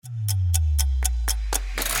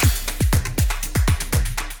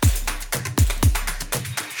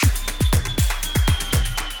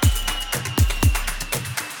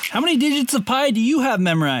How many digits of pi do you have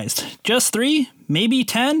memorized? Just 3? Maybe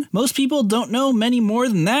 10? Most people don't know many more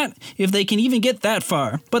than that, if they can even get that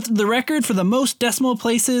far. But the record for the most decimal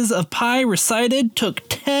places of pi recited took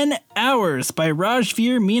 10 hours by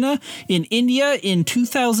Rajveer Meena in India in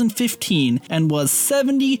 2015 and was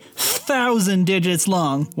 70,000 digits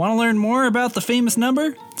long. Want to learn more about the famous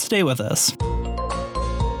number? Stay with us.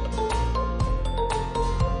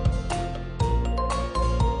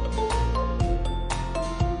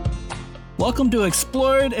 Welcome to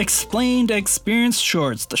Explored, Explained, Experienced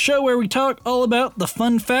Shorts, the show where we talk all about the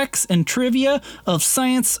fun facts and trivia of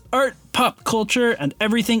science, art, pop culture, and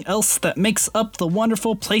everything else that makes up the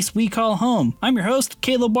wonderful place we call home. I'm your host,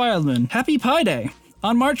 Caleb Wildman. Happy Pi Day!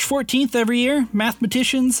 On March 14th every year,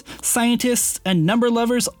 mathematicians, scientists, and number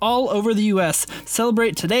lovers all over the US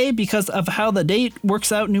celebrate today because of how the date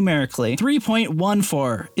works out numerically.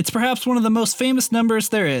 3.14. It's perhaps one of the most famous numbers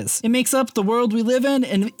there is. It makes up the world we live in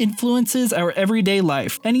and influences our everyday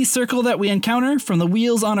life. Any circle that we encounter, from the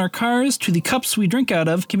wheels on our cars to the cups we drink out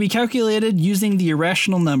of, can be calculated using the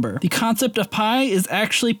irrational number. The concept of pi is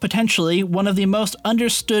actually potentially one of the most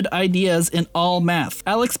understood ideas in all math.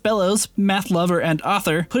 Alex Bellows, math lover and author,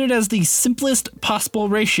 put it as the simplest possible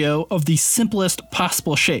ratio of the simplest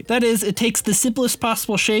possible shape. That is, it takes the simplest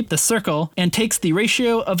possible shape, the circle, and takes the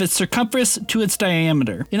ratio of its circumference to its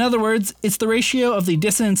diameter. In other words, it's the ratio of the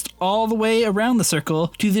distance all the way around the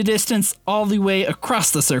circle to the distance all the way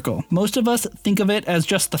across the circle. Most of us think of it as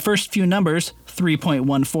just the first few numbers,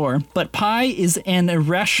 3.14, but pi is an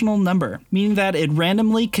irrational number, meaning that it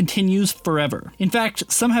randomly continues forever. In fact,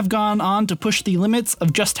 some have gone on to push the limits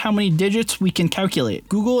of just how many digits we can calculate.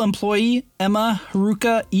 Google employee Emma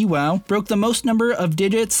Haruka Iwao broke the most number of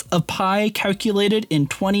digits of pi calculated in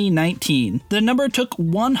 2019. The number took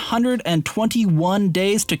 121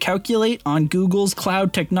 days to calculate on Google's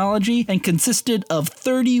cloud technology and consisted of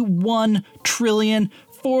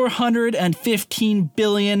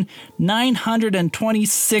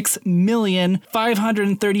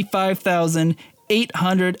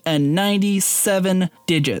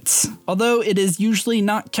digits. Although it is usually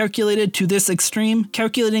not calculated to this extreme,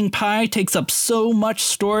 calculating pi takes up so much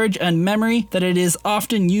storage and memory that it is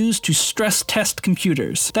often used to stress test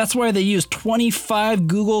computers. That's why they use 25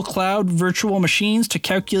 Google Cloud virtual machines to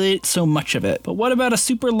calculate so much of it. But what about a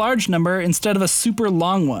super large number instead of a super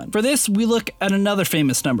long one? For this, we look at another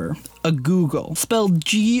famous number, a googol, spelled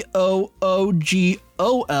Googol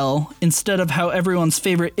instead of how everyone's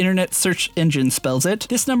favorite internet search engine spells it.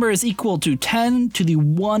 This number is equal to 10 to the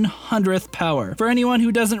 100th power. For anyone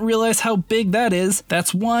who doesn't realize how big that is,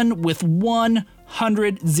 that's 1 with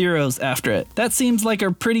 100 zeros after it. That seems like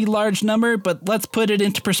a pretty large number, but let's put it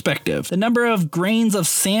into perspective. The number of grains of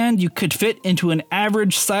sand you could fit into an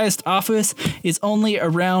average-sized office is only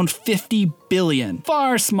around 50 billion,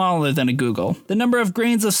 far smaller than a Google. The number of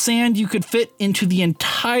grains of sand you could fit into the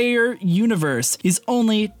entire universe is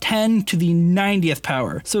only 10 to the 90th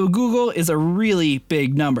power, so a googol is a really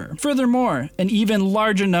big number. Furthermore, an even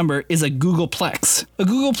larger number is a googolplex. A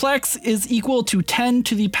googolplex is equal to 10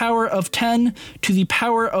 to the power of 10 to the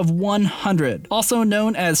power of 100, also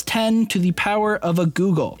known as 10 to the power of a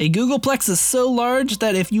googol. A googolplex is so large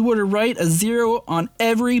that if you were to write a 0 on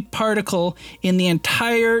every particle in the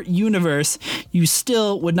entire universe, you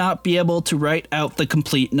still would not be able to write out the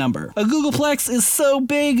complete number. A googolplex is so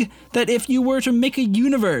big that if you were to make a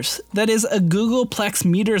universe that is a googolplex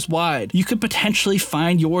meters wide, you could potentially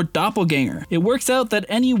find your doppelganger. It works out that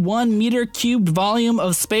any 1 meter cubed volume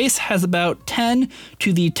of space has about 10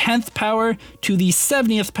 to the 10th power to the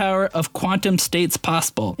 70th power of quantum states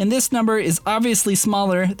possible, and this number is obviously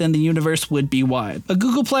smaller than the universe would be wide. A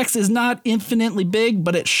googolplex is not infinitely big,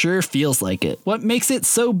 but it sure feels like it. What makes it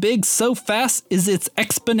so big so fast is its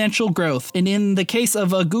exponential growth, and in the case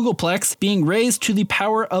of a googolplex, being raised to the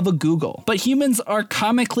power of a googol. But humans are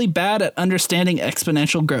comically bad at understanding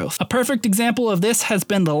exponential growth. A perfect example of this has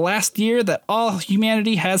been the last year that all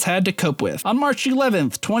humanity has had to cope with. On March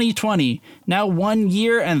 11th, 2020, now 1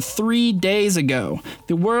 year and 3 days ago,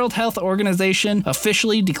 the World Health Organization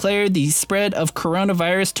officially declared the spread of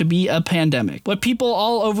coronavirus to be a pandemic. What people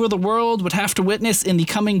all over the world would have to witness in the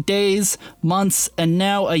coming days, months, and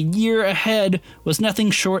now a year ahead was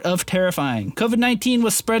nothing short of terrifying. COVID-19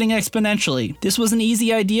 was spreading exponentially. This was an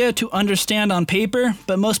easy idea to understand on paper,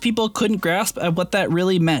 but most people couldn't grasp at what that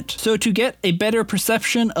really meant. So to get a better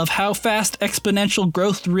perception of how fast exponential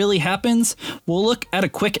growth really happens, we'll look at a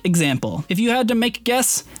quick example. If you had to make a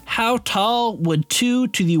guess, how tall would 2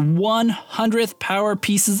 to the 100th power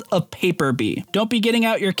pieces of paper be? Don't be getting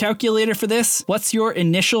out your calculator for this. What's your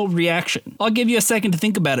initial reaction? I'll give you a second to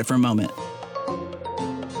think about it for a moment.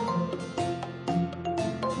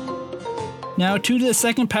 Now 2 to the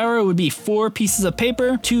second power would be 4 pieces of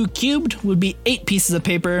paper, 2 cubed would be 8 pieces of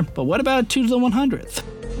paper, but what about 2 to the 100th?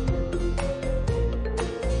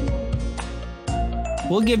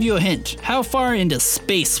 We'll give you a hint. How far into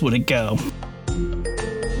space would it go?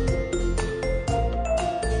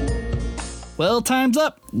 Well, time's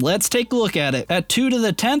up. Let's take a look at it. At 2 to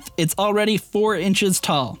the 10th, it's already 4 inches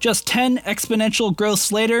tall. Just 10 exponential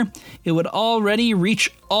growths later, it would already reach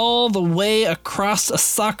all the way across a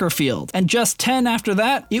soccer field. And just 10 after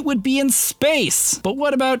that, it would be in space. But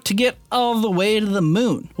what about to get all the way to the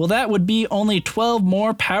moon? Well, that would be only 12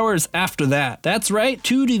 more powers after that. That's right,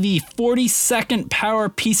 2 to the 42nd power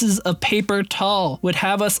pieces of paper tall would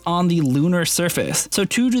have us on the lunar surface. So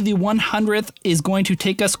 2 to the 100th is going to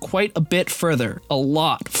take us quite a bit further. A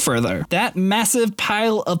lot further. That massive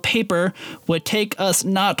pile of paper would take us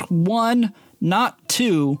not 1, not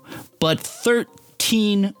 2, but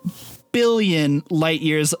 13 billion light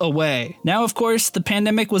years away. Now, of course, the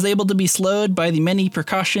pandemic was able to be slowed by the many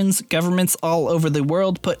precautions governments all over the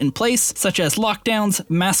world put in place, such as lockdowns,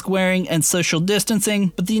 mask wearing, and social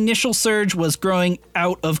distancing, but the initial surge was growing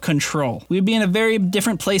out of control. We'd be in a very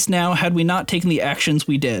different place now had we not taken the actions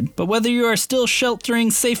we did. But whether you are still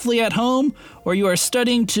sheltering safely at home, or you are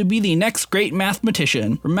studying to be the next great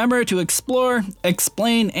mathematician, remember to explore,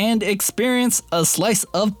 explain, and experience a slice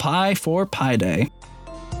of pie for Pi Day.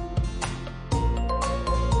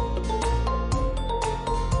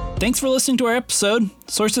 Thanks for listening to our episode.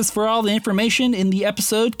 Sources for all the information in the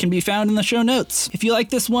episode can be found in the show notes. If you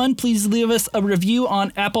like this one, please leave us a review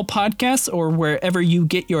on Apple Podcasts or wherever you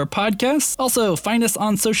get your podcasts. Also, find us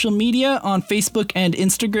on social media on Facebook and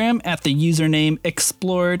Instagram at the username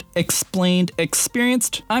Explored, Explained,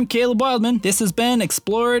 Experienced. I'm Caleb Wildman. This has been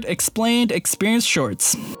Explored, Explained, Experienced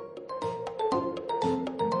Shorts.